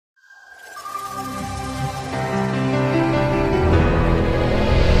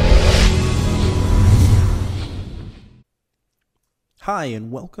Hi,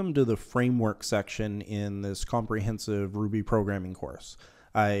 and welcome to the framework section in this comprehensive Ruby programming course.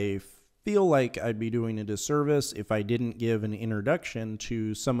 I feel like I'd be doing a disservice if I didn't give an introduction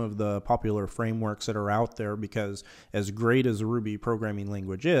to some of the popular frameworks that are out there, because as great as a Ruby programming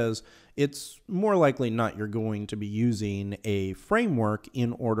language is, it's more likely not you're going to be using a framework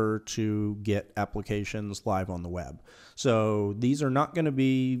in order to get applications live on the web. So these are not going to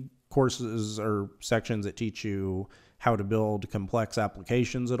be courses or sections that teach you how to build complex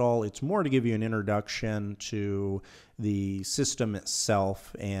applications at all. It's more to give you an introduction to the system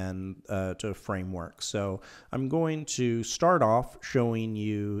itself and to frameworks. So I'm going to start off showing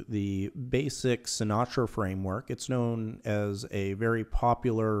you the basic Sinatra framework. It's known as a very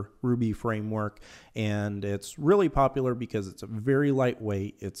popular Ruby framework, and it's really popular because it's very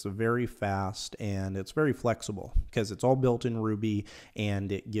lightweight, it's very fast, and it's very flexible because it's all built in Ruby,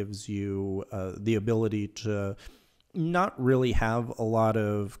 and it gives you the ability to not really have a lot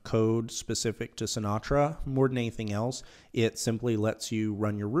of code specific to Sinatra. More than anything else, it simply lets you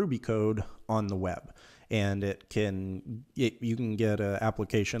run your Ruby code on the web, and you can get an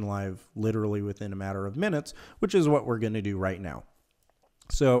application live literally within a matter of minutes, which is what we're going to do right now.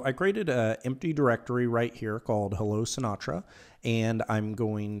 So I created an empty directory right here called Hello Sinatra, and I'm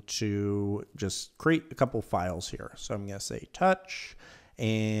going to just create a couple files here. So I'm going to say touch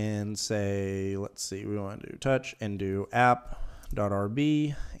and say, let's see, we want to do touch and do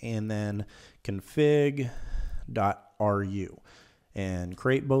app.rb and then config.ru and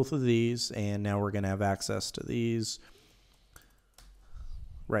create both of these. And now we're going to have access to these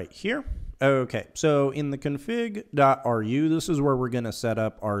right here. Okay, so in the config.ru, this is where we're going to set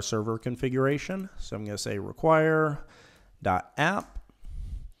up our server configuration. So I'm going to say require.app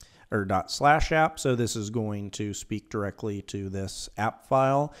or /app. So this is going to speak directly to this app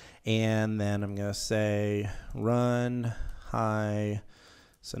file. And then I'm going to say run hi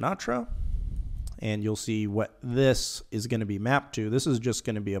Sinatra. And you'll see what this is going to be mapped to. This is just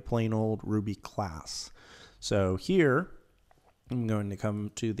going to be a plain old Ruby class. So here, I'm going to come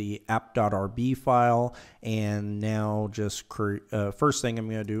to the app.rb file, and now just first thing I'm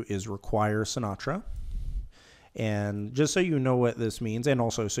going to do is require Sinatra. And just so you know what this means, and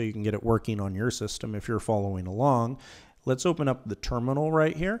also so you can get it working on your system if you're following along, let's open up the terminal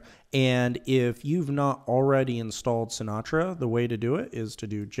right here. And if you've not already installed Sinatra, the way to do it is to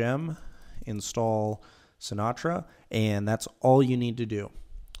do gem install Sinatra, and that's all you need to do.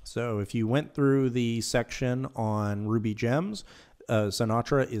 So if you went through the section on Ruby gems,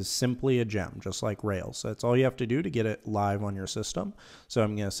 Sinatra is simply a gem, just like Rails. So that's all you have to do to get it live on your system. So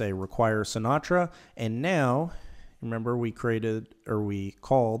I'm going to say require Sinatra, and now remember we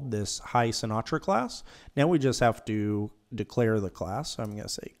called this hi Sinatra class. Now we just have to declare the class. So I'm going to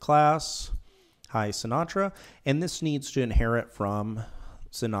say class hi Sinatra, and this needs to inherit from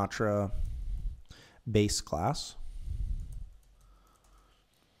Sinatra base class.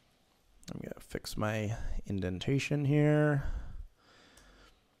 I'm going to fix my indentation here.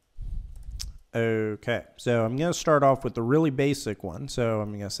 Okay, so I'm going to start off with the really basic one. So I'm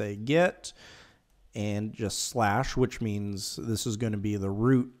going to say get and just /, which means this is going to be the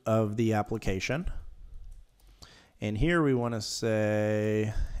root of the application. And here we want to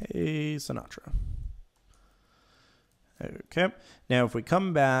say, hey, Sinatra. Okay, now if we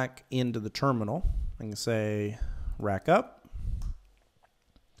come back into the terminal, I can say rack up.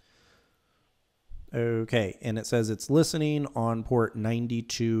 Okay, and it says it's listening on port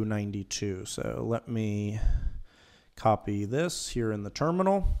 9292. So let me copy this here in the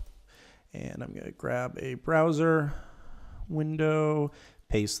terminal, and I'm going to grab a browser window,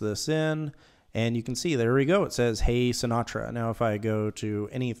 paste this in, and you can see there we go. It says, hey Sinatra. Now if I go to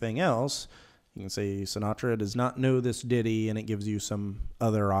anything else, you can say Sinatra does not know this ditty, and it gives you some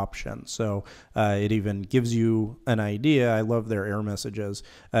other options. So it even gives you an idea. I love their error messages.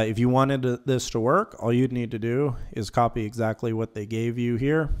 If you wanted this to work, all you'd need to do is copy exactly what they gave you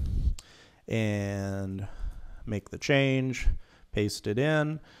here and make the change, paste it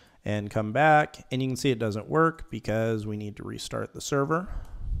in, and come back. And you can see it doesn't work because we need to restart the server.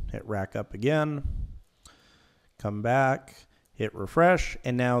 Hit rack up again, come back, hit refresh,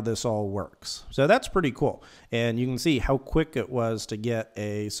 and now this all works. So that's pretty cool. And you can see how quick it was to get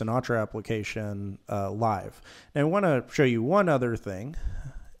a Sinatra application live. Now I want to show you one other thing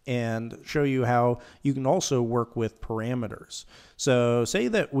and show you how you can also work with parameters. So say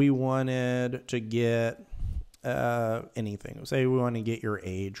that we wanted to get anything. Say we want to get your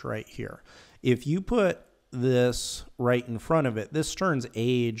age right here. If you put this right in front of it, this turns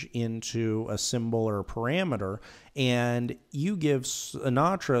age into a symbol or a parameter, and you give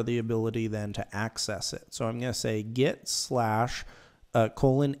Sinatra the ability then to access it. So I'm going to say get /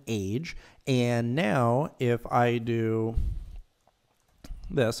 colon age. And now if I do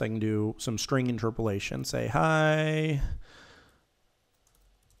this, I can do some string interpolation. Say, hi,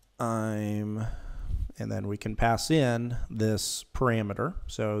 and then we can pass in this parameter.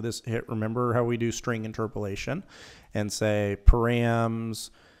 So this, remember how we do string interpolation, and say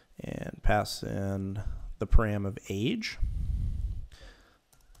params, and pass in the param of age.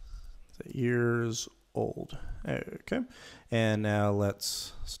 So years old. Okay. And now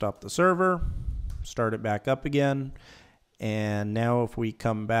let's stop the server, start it back up again. And now if we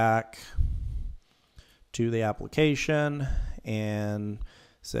come back to the application and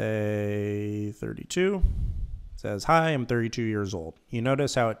say 32, it says, hi, I'm 32 years old. You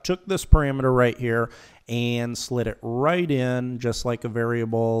notice how it took this parameter right here and slid it right in just like a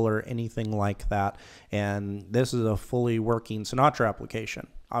variable or anything like that. And this is a fully working Sinatra application.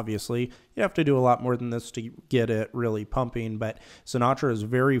 Obviously, you have to do a lot more than this to get it really pumping, but Sinatra is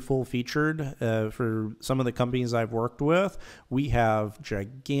very full-featured. For some of the companies I've worked with, we have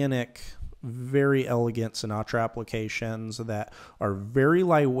gigantic, very elegant Sinatra applications that are very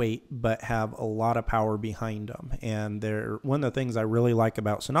lightweight but have a lot of power behind them. And one of the things I really like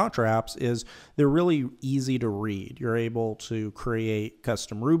about Sinatra apps is they're really easy to read. You're able to create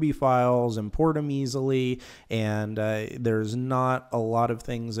custom Ruby files, import them easily, and there's not a lot of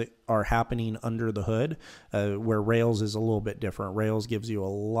things that are happening under the hood, where Rails is a little bit different. Rails gives you a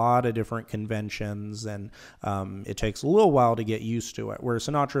lot of different conventions, and it takes a little while to get used to it, where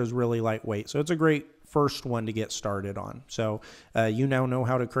Sinatra is really lightweight. So it's a great first one to get started on. So you now know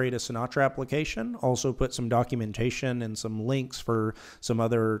how to create a Sinatra application. Also put some documentation and some links for some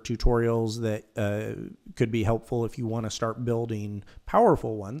other tutorials that could be helpful if you want to start building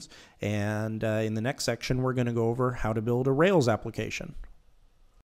powerful ones. And in the next section, we're going to go over how to build a Rails application.